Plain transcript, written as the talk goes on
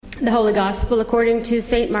The Holy Gospel according to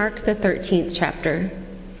St. Mark, the 13th chapter.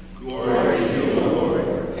 Glory to you,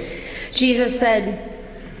 Lord. Jesus said,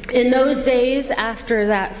 "In those days after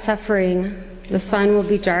that suffering, the sun will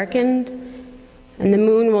be darkened, and the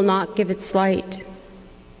moon will not give its light,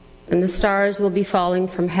 and the stars will be falling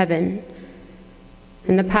from heaven,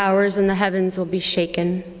 and the powers in the heavens will be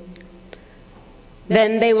shaken.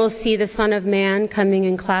 Then they will see the Son of Man coming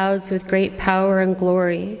in clouds with great power and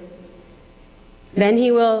glory. Then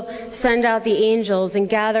he will send out the angels and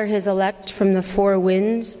gather his elect from the four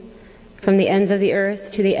winds, from the ends of the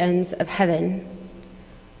earth to the ends of heaven.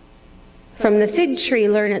 From the fig tree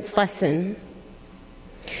learn its lesson.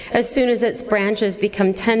 As soon as its branches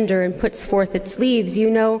become tender and puts forth its leaves, you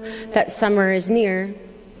know that summer is near.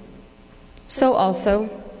 So also,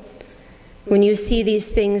 when you see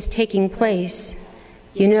these things taking place,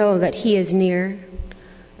 you know that he is near,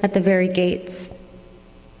 at the very gates.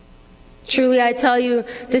 Truly, I tell you,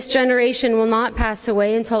 this generation will not pass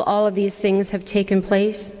away until all of these things have taken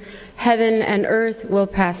place. Heaven and earth will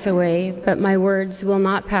pass away, but my words will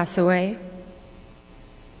not pass away.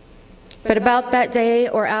 But about that day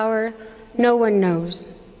or hour, no one knows,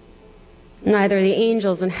 neither the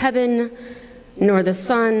angels in heaven, nor the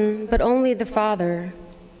Son, but only the Father.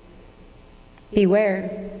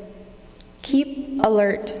 Beware, keep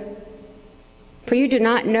alert, for you do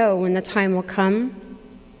not know when the time will come.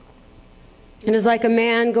 It is like a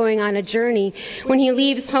man going on a journey when he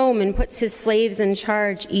leaves home and puts his slaves in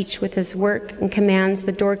charge, each with his work, and commands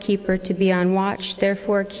the doorkeeper to be on watch.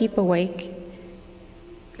 Therefore, keep awake.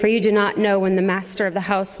 For you do not know when the master of the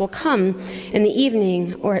house will come, in the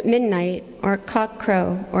evening, or at midnight, or at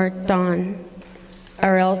cockcrow, or at dawn.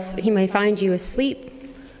 Or else he may find you asleep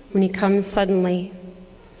when he comes suddenly.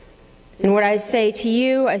 And what I say to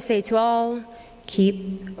you, I say to all,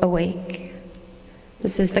 keep awake."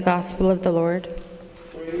 This is the gospel of the Lord.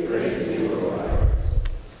 Praise to you, Lord.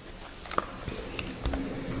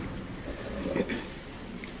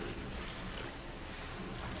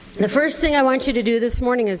 The first thing I want you to do this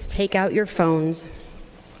morning is take out your phones.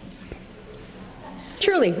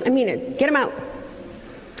 Truly, I mean it. Get them out.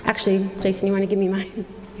 Actually, Jason, you want to give me mine?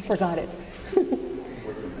 I forgot it.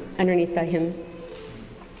 Underneath the hymns.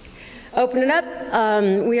 Open it up.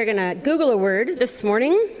 We are going to Google a word this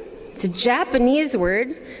morning. It's a Japanese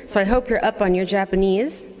word, so I hope you're up on your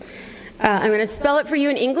Japanese. I'm going to spell it for you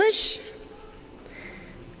in English.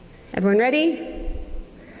 Everyone ready?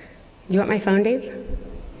 Do you want my phone, Dave?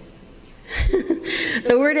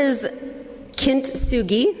 The word is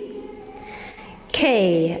kintsugi.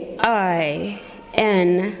 K-I-N-T-S-U-G-I.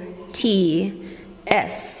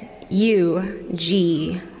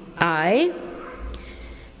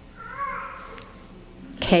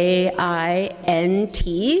 K-I-N-T-S-U-G-I.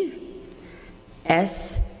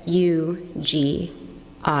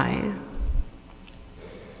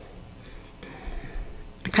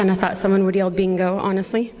 I kind of thought someone would yell bingo,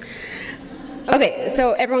 honestly. Okay,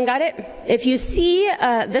 so everyone got it? If you see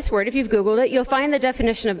this word, if you've Googled it, you'll find the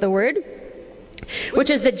definition of the word, which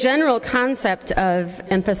is the general concept of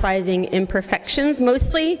emphasizing imperfections,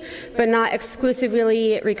 mostly, but not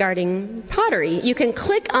exclusively regarding pottery. You can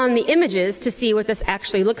click on the images to see what this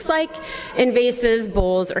actually looks like in vases,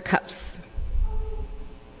 bowls, or cups.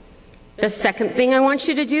 The second thing I want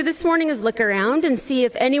you to do this morning is look around and see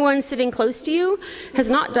if anyone sitting close to you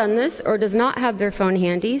has not done this or does not have their phone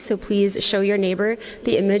handy, so please show your neighbor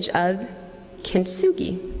the image of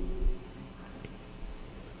kintsugi.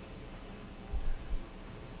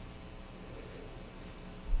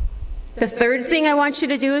 The third thing I want you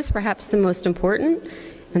to do is perhaps the most important,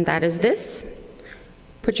 and that is this.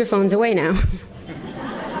 Put your phones away now.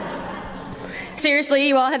 Seriously,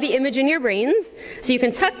 you all have the image in your brains, so you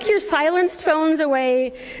can tuck your silenced phones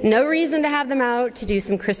away. No reason to have them out to do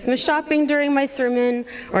some Christmas shopping during my sermon,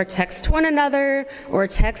 or text one another, or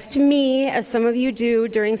text me, as some of you do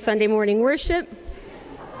during Sunday morning worship.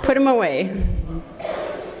 Put them away.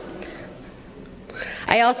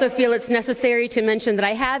 I also feel it's necessary to mention that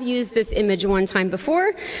I have used this image one time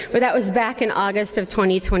before, but that was back in August of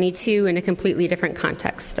 2022 in a completely different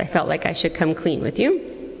context. I felt like I should come clean with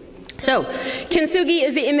you. So, kintsugi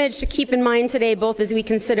is the image to keep in mind today, both as we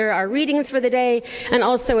consider our readings for the day and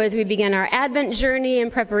also as we begin our Advent journey in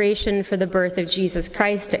preparation for the birth of Jesus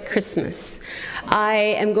Christ at Christmas. I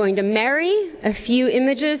am going to marry a few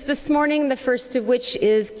images this morning, the first of which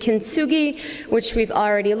is kintsugi, which we've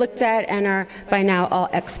already looked at and are by now all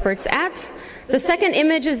experts at. The second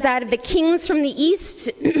image is that of the kings from the east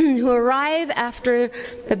who arrive after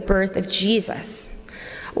the birth of Jesus.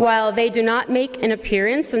 While they do not make an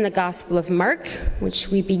appearance in the Gospel of Mark, which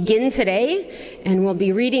we begin today and will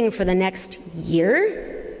be reading for the next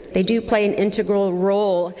year, They do play an integral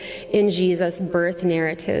role in Jesus' birth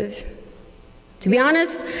narrative. To be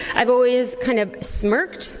honest, I've always kind of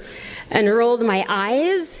smirked and rolled my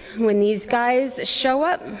eyes when these guys show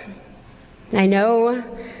up. I know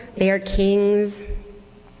they are kings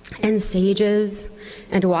and sages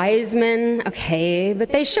and wise men, okay,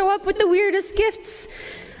 but they show up with the weirdest gifts.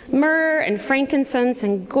 Myrrh and frankincense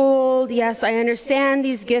and gold. Yes, I understand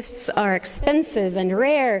these gifts are expensive and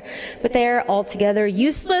rare, but they are altogether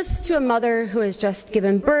useless to a mother who has just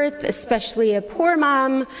given birth, especially a poor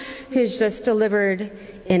mom who's just delivered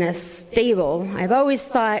in a stable. I've always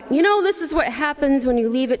thought, this is what happens when you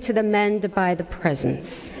leave it to the men to buy the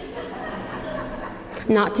presents.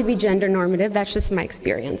 Not to be gender normative, that's just my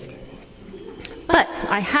experience. But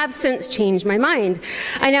I have since changed my mind.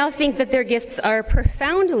 I now think that their gifts are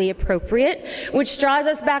profoundly appropriate, which draws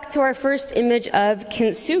us back to our first image of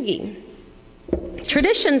kintsugi.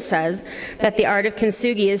 Tradition says that the art of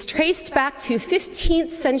kintsugi is traced back to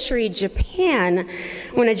 15th century Japan,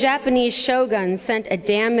 when a Japanese shogun sent a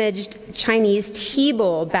damaged Chinese tea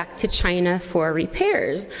bowl back to China for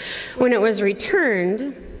repairs. When it was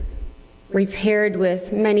repaired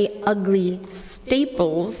with many ugly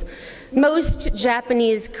staples, most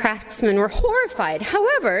Japanese craftsmen were horrified.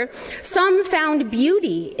 However, some found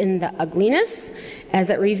beauty in the ugliness, as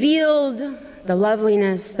it revealed the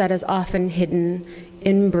loveliness that is often hidden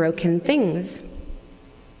in broken things.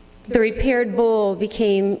 The repaired bowl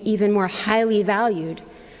became even more highly valued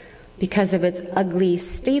because of its ugly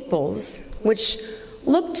staples, which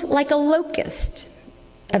looked like a locust,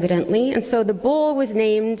 evidently, and so the bowl was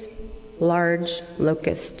named Large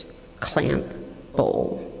Locust Clamp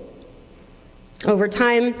Bowl. Over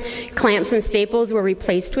time, clamps and staples were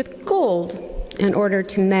replaced with gold in order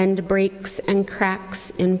to mend breaks and cracks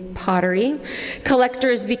in pottery.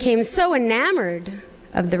 Collectors became so enamored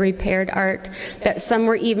of the repaired art that some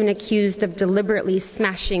were even accused of deliberately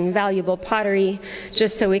smashing valuable pottery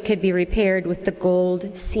just so it could be repaired with the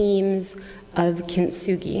gold seams of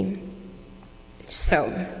kintsugi.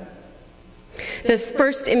 So, this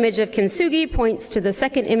first image of kintsugi points to the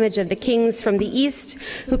second image of the kings from the east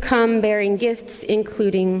who come bearing gifts,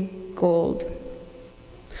 including gold.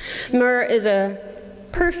 Myrrh is a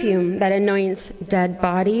perfume that anoints dead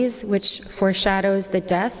bodies, which foreshadows the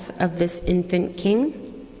death of this infant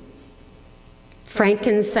king.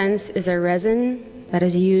 Frankincense is a resin that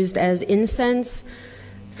is used as incense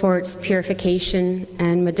for its purification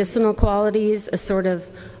and medicinal qualities, a sort of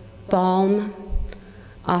balm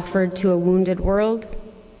offered to a wounded world.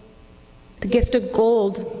 The gift of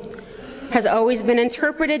gold has always been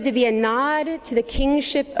interpreted to be a nod to the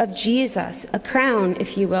kingship of Jesus, a crown,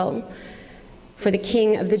 if you will, for the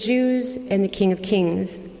King of the Jews and the King of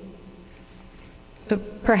Kings.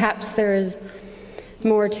 But perhaps there is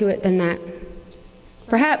more to it than that.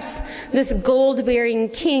 Perhaps this gold-bearing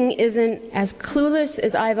king isn't as clueless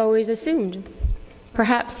as I've always assumed.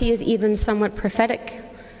 Perhaps he is even somewhat prophetic.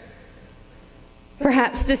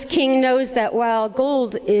 Perhaps this king knows that while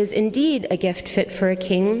gold is indeed a gift fit for a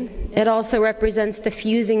king, it also represents the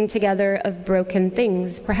fusing together of broken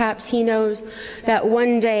things. Perhaps he knows that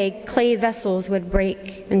one day clay vessels would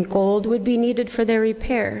break and gold would be needed for their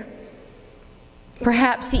repair.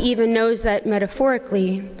 Perhaps he even knows that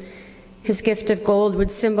metaphorically, his gift of gold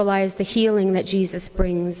would symbolize the healing that Jesus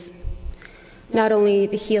brings. Not only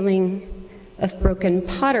the healing of broken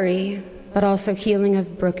pottery, but also healing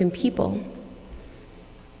of broken people,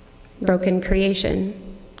 broken creation,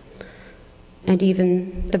 and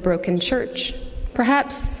even the broken church.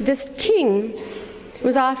 Perhaps this king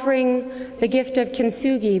was offering the gift of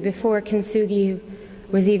kintsugi before kintsugi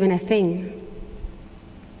was even a thing.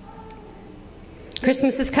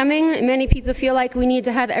 Christmas is coming. Many people feel like we need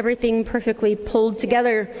to have everything perfectly pulled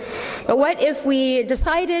together. But what if we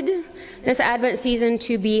decided this Advent season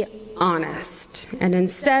to be honest and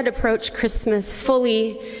instead approach Christmas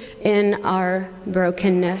fully in our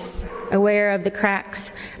brokenness, aware of the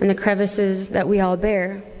cracks and the crevices that we all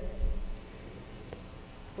bear?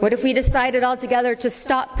 What if we decided altogether to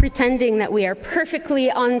stop pretending that we are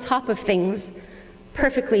perfectly on top of things,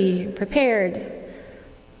 perfectly prepared,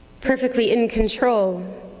 perfectly in control,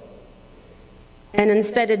 and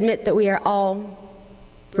instead admit that we are all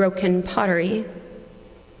broken pottery?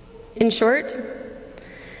 In short,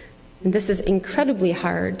 and this is incredibly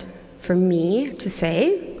hard for me to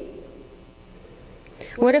say,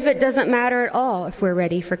 what if it doesn't matter at all if we're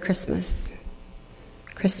ready for Christmas?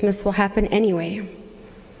 Christmas will happen anyway,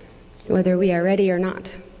 whether we are ready or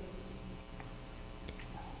not.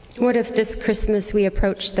 What if this Christmas we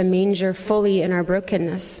approach the manger fully in our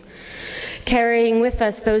brokenness, carrying with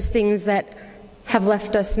us those things that have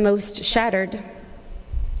left us most shattered?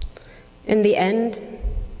 In the end,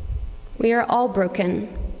 we are all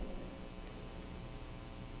broken,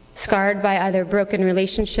 scarred by either broken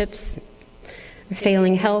relationships,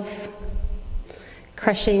 failing health,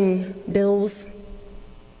 crushing bills,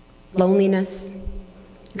 loneliness,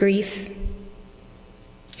 grief,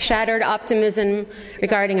 shattered optimism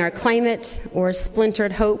regarding our climate, or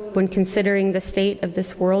splintered hope when considering the state of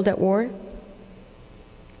this world at war.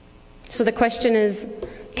 So the question is,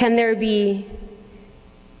 can there be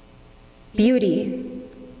beauty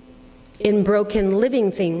in broken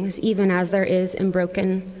living things, even as there is in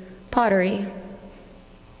broken pottery?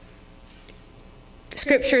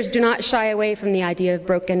 Scriptures do not shy away from the idea of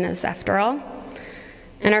brokenness, after all.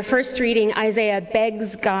 In our first reading, Isaiah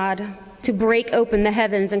begs God to break open the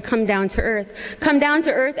heavens and come down to earth. Come down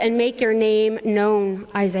to earth and make your name known,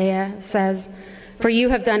 Isaiah says. For you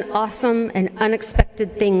have done awesome and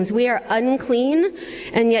unexpected things. We are unclean,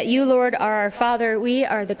 and yet you, Lord, are our Father. We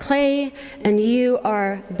are the clay, and you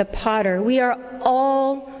are the potter. We are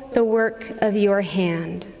all the work of your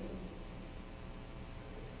hand.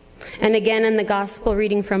 And again in the gospel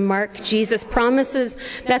reading from Mark, Jesus promises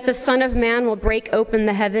that the Son of Man will break open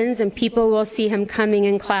the heavens and people will see him coming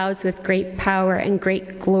in clouds with great power and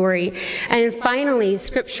great glory. And finally,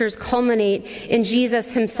 scriptures culminate in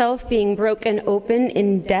Jesus himself being broken open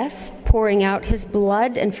in death, pouring out his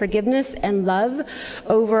blood and forgiveness and love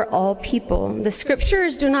over all people. The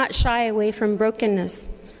scriptures do not shy away from brokenness.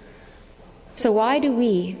 So why do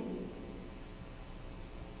we?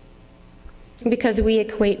 Because we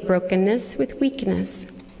equate brokenness with weakness.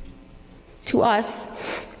 To us,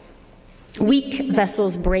 weak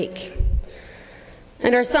vessels break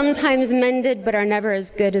and are sometimes mended but are never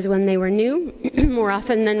as good as when they were new. More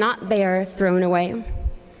often than not, they are thrown away.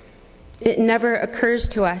 It never occurs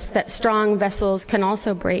to us that strong vessels can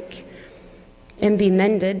also break and be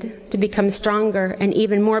mended to become stronger and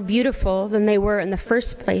even more beautiful than they were in the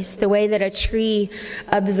first place, the way that a tree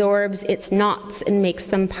absorbs its knots and makes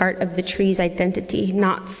them part of the tree's identity.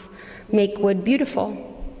 Knots make wood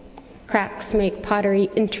beautiful. Cracks make pottery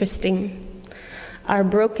interesting. Our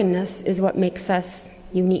brokenness is what makes us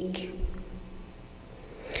unique.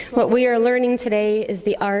 What we are learning today is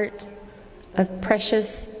the art of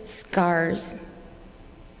precious scars.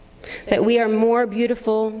 That we are more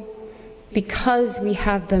beautiful because we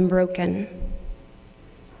have been broken.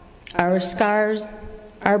 Our scars,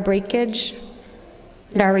 our breakage,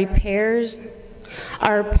 and our repairs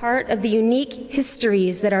are part of the unique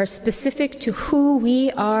histories that are specific to who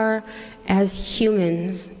we are as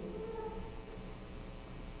humans.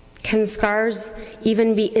 Can scars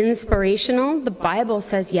even be inspirational? The Bible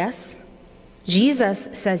says yes.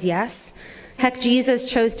 Jesus says yes. Heck,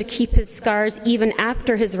 Jesus chose to keep his scars even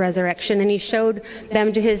after his resurrection, and he showed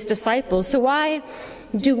them to his disciples. So why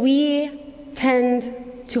do we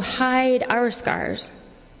tend to hide our scars?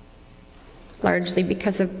 Largely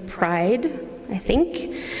because of pride, I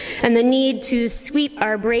think, and the need to sweep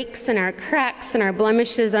our breaks and our cracks and our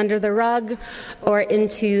blemishes under the rug or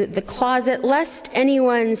into the closet, lest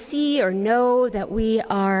anyone see or know that we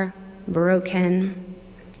are broken.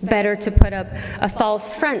 Better to put up a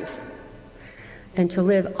false front than to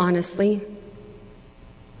live honestly.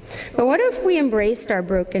 But what if we embraced our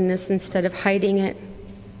brokenness instead of hiding it?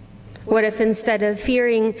 What if instead of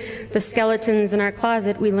fearing the skeletons in our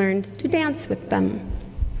closet, we learned to dance with them?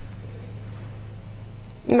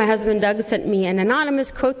 My husband Doug sent me an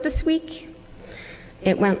anonymous quote this week.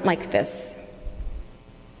 It went like this: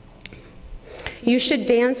 "You should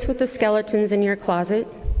dance with the skeletons in your closet.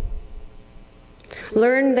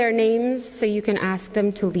 Learn their names so you can ask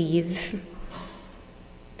them to leave.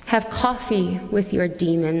 Have coffee with your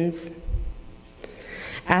demons.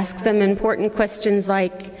 Ask them important questions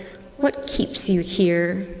like, what keeps you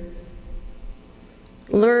here?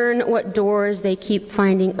 Learn what doors they keep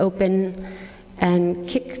finding open and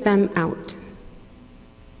kick them out.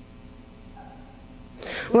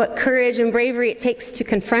 What courage and bravery it takes to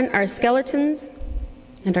confront our skeletons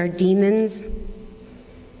and our demons,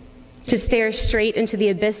 to stare straight into the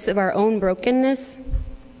abyss of our own brokenness.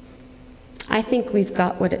 I think we've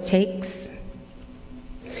got what it takes.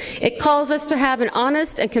 It calls us to have an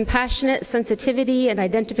honest and compassionate sensitivity and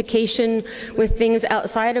identification with things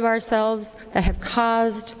outside of ourselves that have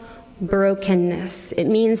caused brokenness. It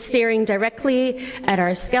means staring directly at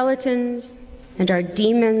our skeletons and our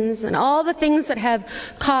demons and all the things that have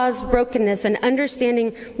caused brokenness and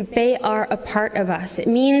understanding that they are a part of us. It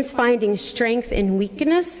means finding strength in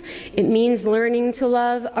weakness. It means learning to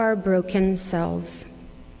love our broken selves.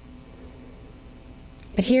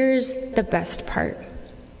 But here's the best part.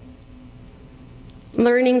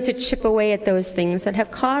 learning to chip away at those things that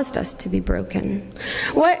have caused us to be broken.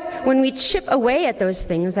 When we chip away at those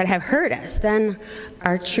things that have hurt us, then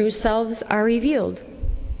our true selves are revealed.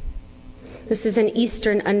 This is an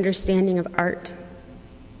Eastern understanding of art.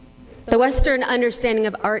 The Western understanding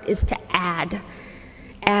of art is to add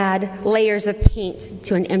layers of paint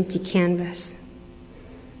to an empty canvas.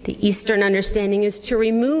 The Eastern understanding is to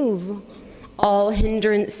remove all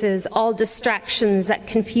hindrances, all distractions that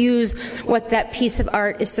confuse what that piece of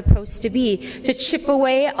art is supposed to be, to chip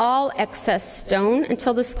away all excess stone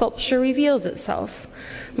until the sculpture reveals itself.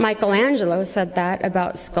 Michelangelo said that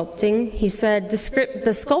about sculpting. He said,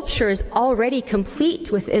 the sculpture is already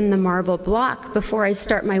complete within the marble block before I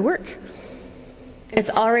start my work. It's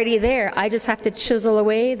already there. I just have to chisel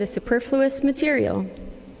away the superfluous material.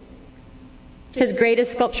 His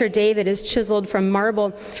greatest sculpture, David, is chiseled from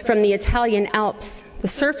marble from the Italian Alps. The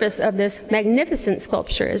surface of this magnificent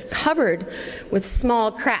sculpture is covered with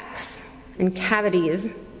small cracks and cavities.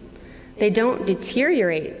 They don't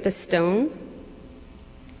deteriorate the stone.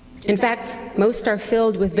 In fact, most are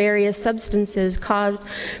filled with various substances caused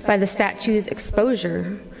by the statue's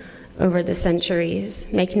exposure over the centuries.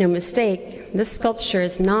 Make no mistake, this sculpture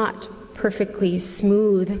is not perfectly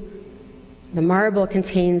smooth. The marble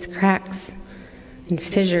contains cracks and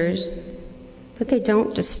fissures, but they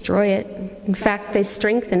don't destroy it. In fact, they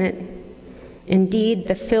strengthen it. Indeed,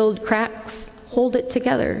 the filled cracks hold it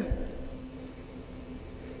together.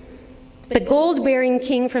 The gold-bearing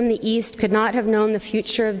king from the East could not have known the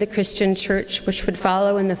future of the Christian church, which would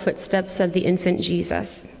follow in the footsteps of the infant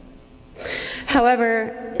Jesus.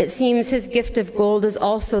 However, it seems his gift of gold is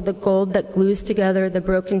also the gold that glues together the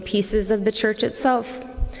broken pieces of the church itself,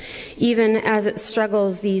 even as it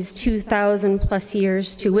struggles these 2,000 plus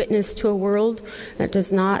years to witness to a world that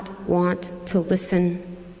does not want to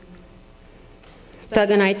listen.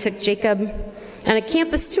 Doug and I took Jacob on a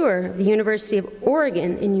campus tour of the University of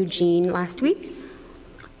Oregon in Eugene last week.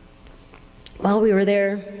 While we were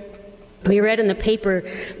there, we read in the paper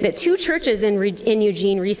that 2 churches in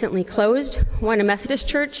Eugene recently closed, one a Methodist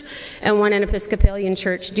church and one an Episcopalian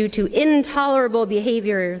church, due to intolerable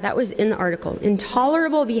behavior. That was in the article.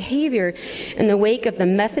 Intolerable behavior in the wake of the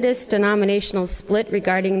Methodist denominational split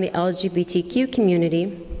regarding the LGBTQ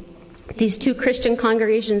community. These 2 Christian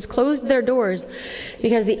congregations closed their doors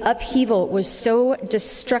because the upheaval was so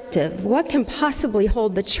destructive. What can possibly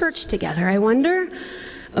hold the church together, I wonder?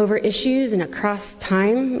 Over issues and across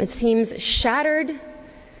time, it seems shattered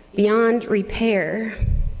beyond repair.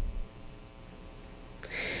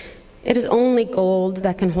 It is only gold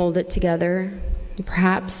that can hold it together.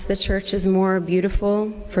 Perhaps the church is more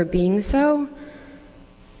beautiful for being so.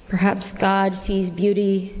 Perhaps God sees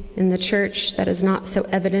beauty in the church that is not so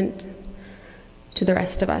evident to the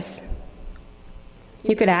rest of us.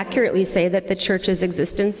 You could accurately say that the church's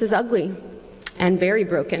existence is ugly and very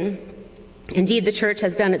broken. Indeed, the church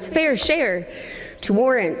has done its fair share to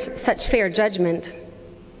warrant such fair judgment.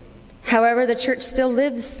 However, the church still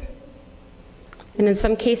lives, and in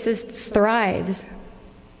some cases thrives.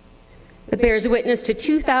 It bears witness to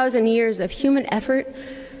 2,000 years of human effort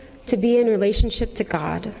to be in relationship to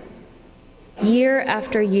God. Year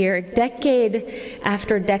after year, decade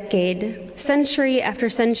after decade, century after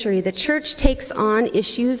century, the church takes on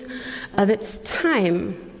issues of its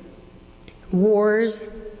time.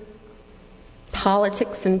 Wars,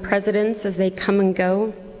 politics and presidents as they come and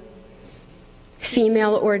go,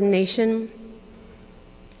 female ordination,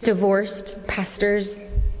 divorced pastors,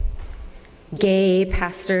 gay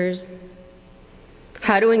pastors,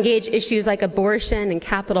 how to engage issues like abortion and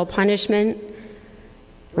capital punishment,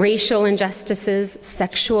 racial injustices,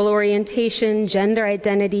 sexual orientation, gender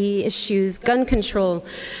identity issues, gun control,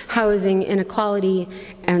 housing inequality,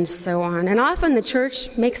 and so on. And often the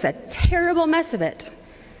church makes a terrible mess of it,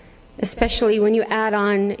 especially when you add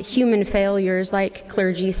on human failures like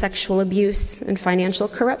clergy sexual abuse and financial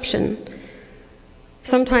corruption.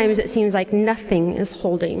 Sometimes it seems like nothing is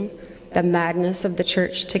holding the madness of the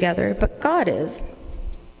church together, but God is.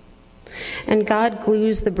 And God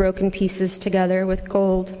glues the broken pieces together with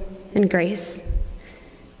gold and grace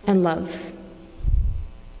and love.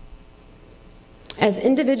 As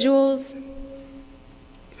individuals,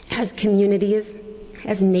 as communities,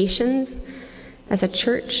 as nations, as a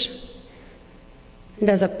church, and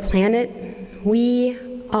as a planet, we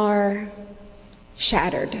are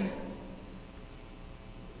shattered.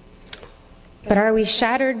 But are we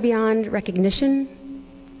shattered beyond recognition?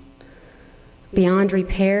 Beyond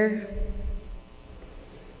repair?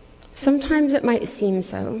 Sometimes it might seem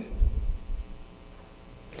so.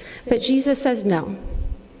 But Jesus says no.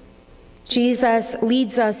 Jesus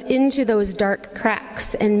leads us into those dark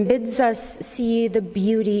cracks and bids us see the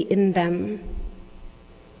beauty in them.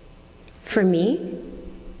 For me,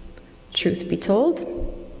 truth be told,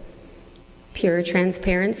 pure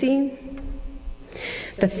transparency,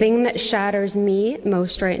 the thing that shatters me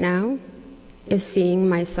most right now is seeing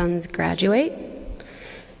my sons graduate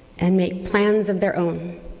and make plans of their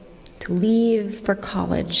own to leave for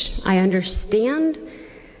college. I understand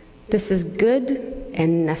this is good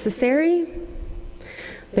and necessary,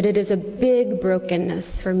 but it is a big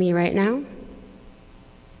brokenness for me right now.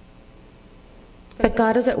 But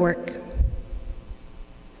God is at work.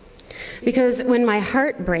 Because when my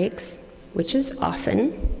heart breaks, which is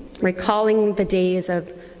often, recalling the days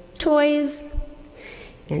of toys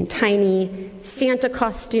and tiny Santa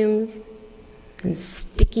costumes and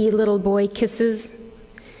sticky little boy kisses,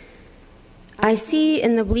 I see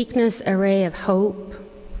in the bleakness a ray of hope,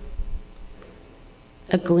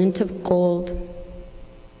 a glint of gold,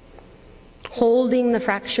 holding the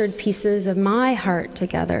fractured pieces of my heart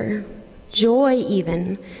together, joy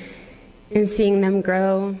even in seeing them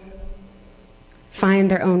grow,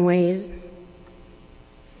 find their own ways.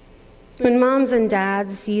 When moms and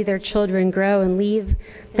dads see their children grow and leave,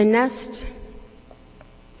 the nest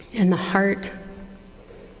and the heart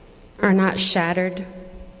are not shattered.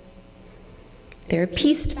 They're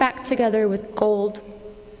pieced back together with gold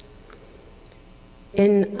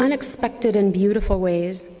in unexpected and beautiful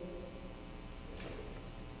ways.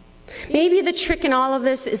 Maybe the trick in all of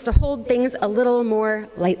this is to hold things a little more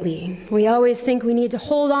lightly. We always think we need to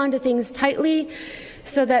hold on to things tightly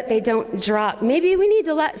so that they don't drop. Maybe we need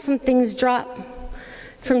to let some things drop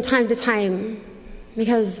from time to time,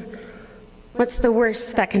 because what's the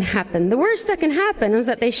worst that can happen? The worst that can happen is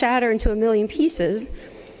that they shatter into a million pieces,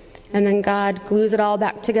 and then God glues it all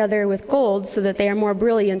back together with gold so that they are more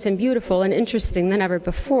brilliant and beautiful and interesting than ever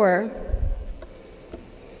before.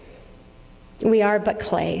 We are but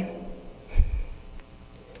clay,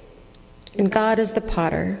 and God is the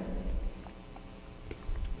potter.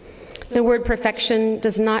 The word perfection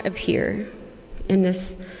does not appear in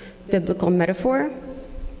this biblical metaphor.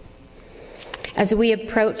 As we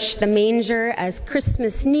approach the manger, as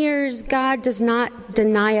Christmas nears, God does not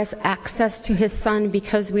deny us access to his Son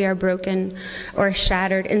because we are broken or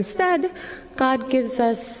shattered. Instead, God gives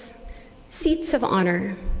us seats of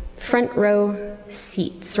honor, front row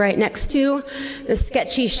seats, right next to the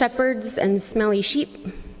sketchy shepherds and smelly sheep,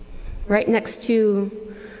 right next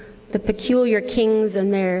to the peculiar kings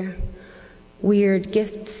and their weird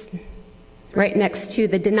gifts, right next to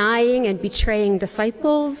the denying and betraying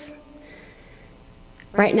disciples,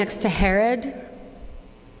 right next to Herod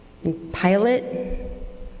and Pilate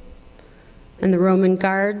and the Roman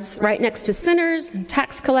guards, right next to sinners and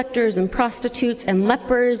tax collectors and prostitutes and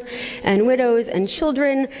lepers and widows and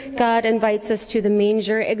children. God invites us to the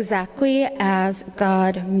manger exactly as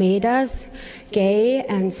God made us, gay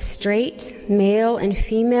and straight, male and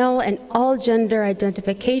female, and all gender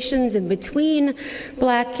identifications in between,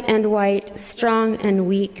 black and white, strong and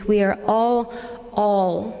weak. We are all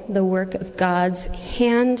the work of God's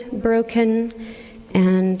hand, broken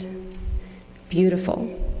and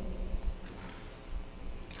beautiful.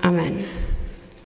 Amen.